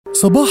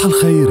صباح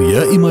الخير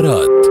يا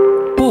إمارات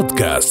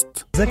بودكاست.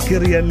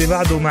 ذكر يلي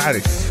بعده ما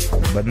عرف،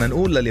 بدنا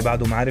نقول للي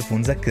بعده ما عرف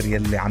ونذكر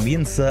يلي عم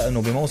ينسى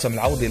انه بموسم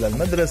العودة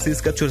للمدرسة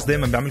سكيتشيرز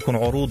دايما بيعملكم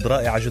عروض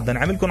رائعة جدا.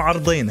 عملكم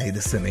عرضين هيدي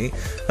السنة.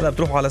 هلا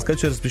بتروحوا على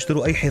سكيتشيرز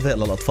بيشتروا اي حذاء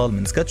للاطفال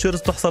من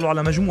سكيتشيرز، تحصلوا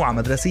على مجموعة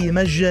مدرسية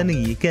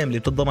مجانية كاملة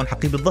بتتضمن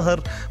حقيبة ظهر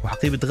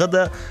وحقيبة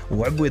غداء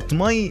وعبوة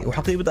مي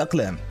وحقيبة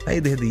اقلام.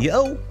 هيدي هدية.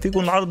 او فيكم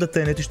العرض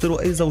الثاني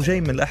تشتروا اي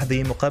زوجين من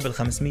الاحذية مقابل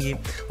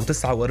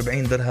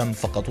 549 درهم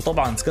فقط.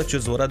 وطبعا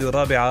سكيتشيرز وراديو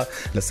الرابعة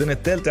للسنة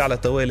الثالثة على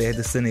التوالي هيدي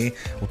السنة،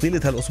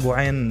 وطيلة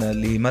هالاسبوعين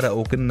اللي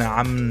مرقوا كنا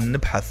عم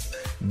نبحث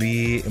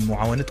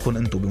بمعاونتكم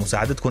انتم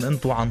بمساعدتكم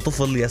انتم عن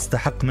طفل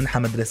يستحق منحة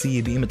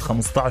مدرسية بقيمة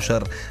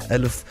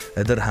 15,000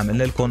 درهم.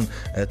 قلنا لكم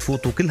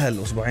تفوتوا كل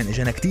هالاسبوعين،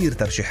 اجانا كتير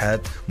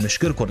ترشيحات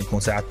ونشكركم انكم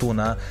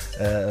ساعدتونا.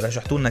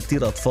 رشحتوا لنا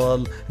كتير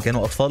اطفال،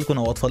 كانوا اطفالكم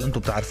او اطفال انتم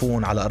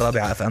بتعرفون على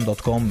الرابعة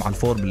fm.com على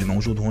الفورم اللي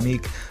موجود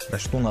هونيك.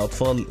 رشحتوا لنا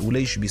اطفال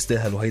وليش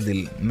بيستاهلوا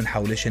هيدي المنحة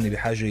وليش هن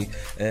بحاجة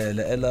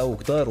لها،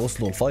 وكتار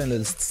وصلوا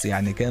الفايناليستس.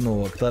 يعني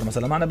كانوا كتار.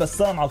 مثلا معنا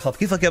بسام على الخط.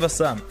 كيفك يا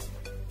بسام؟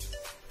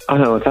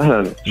 اهلا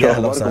وسهلا. شو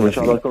اخباركم؟ ان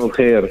شاء الله تكونوا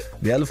بخير.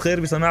 بألف خير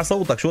بسمع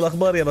صوتك. شو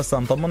الاخبار يا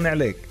بسام؟ طمني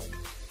عليك.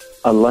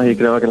 الله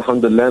يكرمك.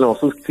 الحمد لله، انا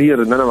مبسوط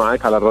كثير ان انا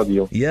معاك على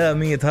الراديو. يا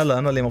ميت هلا،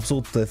 انا اللي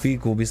مبسوط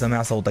فيك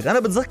وبسمع صوتك. انا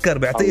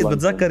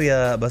بتذكر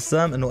يا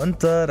بسام انه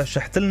انت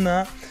رشحت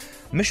لنا،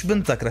 مش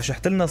بنتك،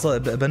 رشحت لنا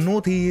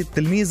بنوتي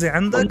تلميذة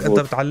عندك. مزبوط.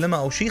 انت بتعلمها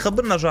او شيء؟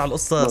 خبرنا رجع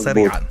القصة. مزبوط.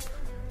 سريعا.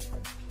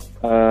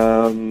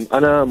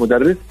 أنا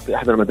مدرس في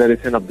إحدى المدارس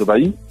هنا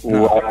بدبي.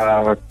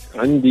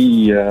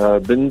 وعندي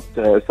بنت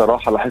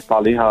صراحة لاحظت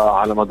عليها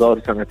على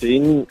مدار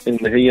سنتين إن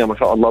هي ما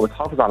شاء الله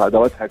بتحافظ على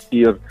أدواتها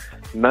كتير،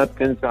 ما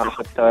بتنسى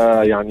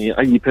حتى يعني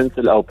أي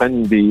بنسل أو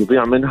بن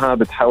بيضيع منها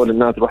بتحاول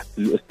إنها تروح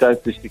للأستاذ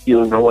تشتكي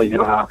له إن هو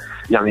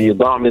يعني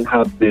ضاع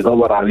منها،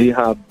 بيدور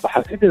عليها.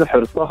 حسيت إن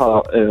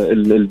حرصها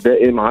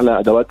الدائم على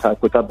أدواتها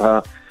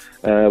كتبها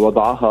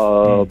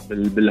وضعها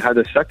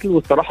بهذا الشكل،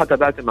 والصراحة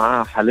تابعت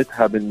معها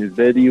حالتها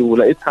بالنسبة لي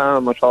ولقيتها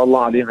ما شاء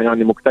الله عليها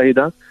يعني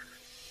مجتهدة.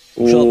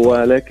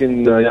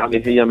 ولكن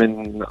يعني هي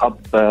من أب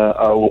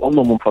أو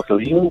أم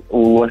منفصلين،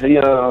 وهي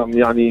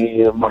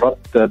يعني مرات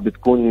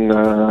بتكون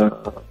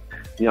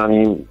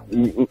يعني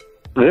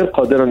غير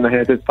قادرة إن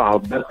هي تدفع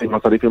باقي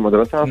مصاريف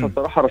المدرسة.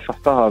 فالصراحة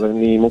رشحتها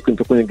لأني ممكن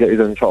تكون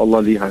الجائزة إن شاء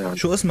الله ليها. يعني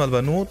شو اسمها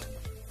البنوت؟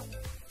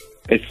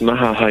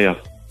 اسمها هيا.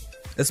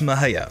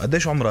 اسمها هيا.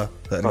 قديش عمرها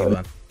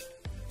تقريبا؟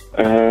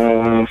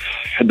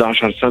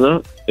 11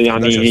 سنة يعني.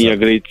 11 هي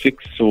جريد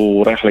 6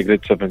 ورايح لجريد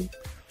 7.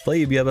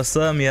 طيب يا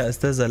بسام يا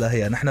أستاذة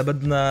لهيا، نحن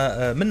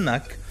بدنا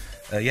منك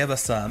يا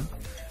بسام،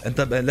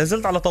 أنت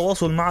لازلت على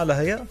تواصل مع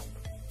لهيا؟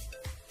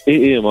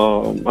 إيه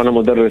ما أنا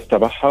مدرس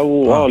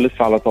تبعها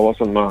لسه على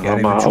تواصل معها.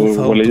 يعني مع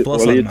وليد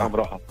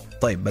أمرها.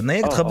 طيب بدنا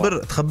إياك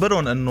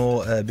تخبرهم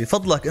أنه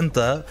بفضلك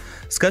أنت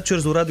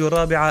سكيتشيرز وراديو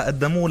الرابعة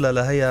قدموا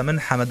لهيا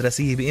منحة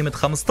مدرسية بقيمة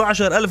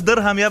 15,000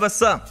 درهم يا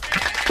بسام.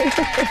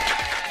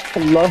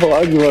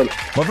 الله أكبر.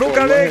 مبروك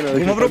عليك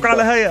ومبروك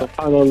على هيا.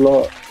 سبحان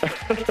الله.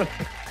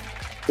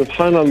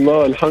 سبحان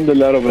الله. الحمد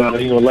لله رب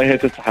العالمين. والله هي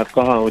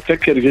تستحقها.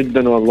 متشكر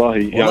جدا والله.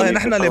 والله يعني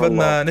نحن اللي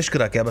بدنا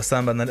نشكرك يا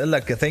بسام. بدنا نقول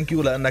لك ثانك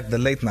يو لانك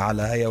دليتنا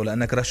على هيا،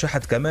 ولانك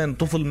رشحت كمان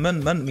طفل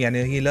من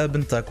يعني هي لا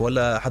بنتك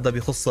ولا حدا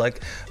بيخصك،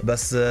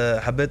 بس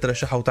حبيت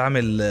ترشحها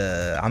وتعمل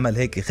عمل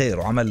هيك خير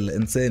وعمل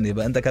انساني.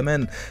 بقى انت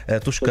كمان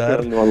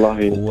تشكر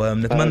والله.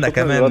 وبنتمنى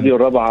كمان راديو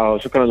الرابعة.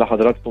 شكرا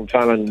لحضراتكم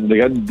فعلا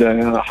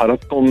بجد.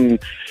 حضراتكم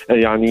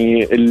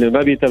يعني اللي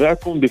ما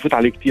بيتابعكم بيفوت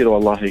عليه كتير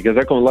والله.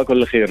 جزاكم الله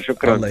كل خير.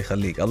 شكرا. الله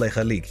يخليك. الله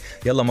يخليك.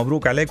 يلا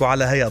مبروك عليك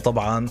وعلى هيا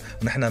طبعا.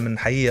 ونحن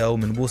منحييها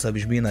ومنبوسها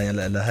بجبينها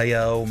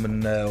لهيا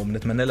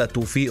ومنتمنى لها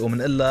التوفيق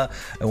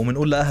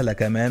ومنقول لأهلها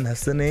كمان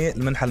هالسنة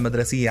المنحة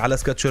المدرسية على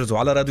سكيتشيرز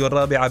وعلى راديو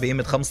الرابعة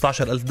بقيمة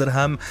 15,000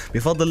 درهم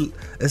بفضل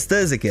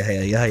استاذك يا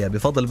هيا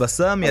بفضل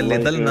بسام يلي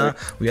دلنا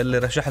ويلي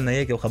رشح لنا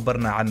اياك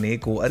وخبرنا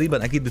عنك.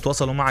 وقريبا اكيد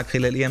بيتواصلوا معك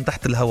خلال الايام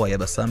تحت الهواء يا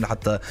بسام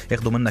لحتى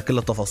ياخذوا منك كل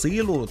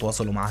التفاصيل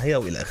وتواصلوا مع هيا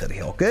والى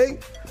اخره. اوكي.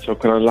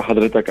 شكرا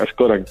لحضرتك.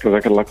 اشكرك.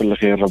 جزاك الله كل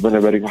خير. ربنا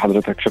يبارك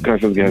بحضرتك. شكرا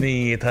استاذ جهاد.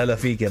 100 هلا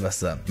فيك يا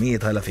بسام. 100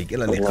 هلا فيك.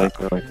 الى اللقاء.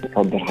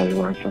 تفضل حبيبي.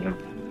 مع السلامه.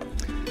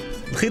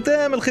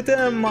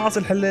 الختام مع عاصي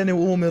الحلاني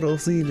وقومي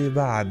رقصيلي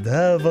بعد.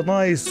 هاف ا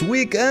نايس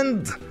ويك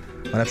اند.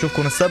 انا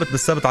بشوفكم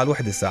بالسبت على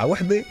الوحدة الساعة 1،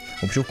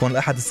 وبشوفكم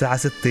الأحد الساعة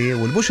 6،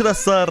 والبشرة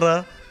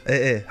السارة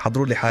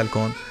حضروا لي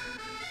حالكم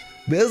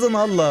بإذن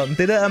الله.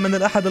 امتداء من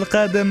الأحد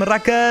القادم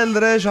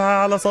ركال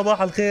راجعة على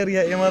صباح الخير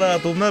يا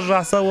إمارات،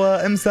 وبنرجع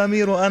سوا.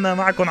 سمير وأنا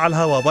معكم على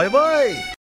الهوا. باي باي.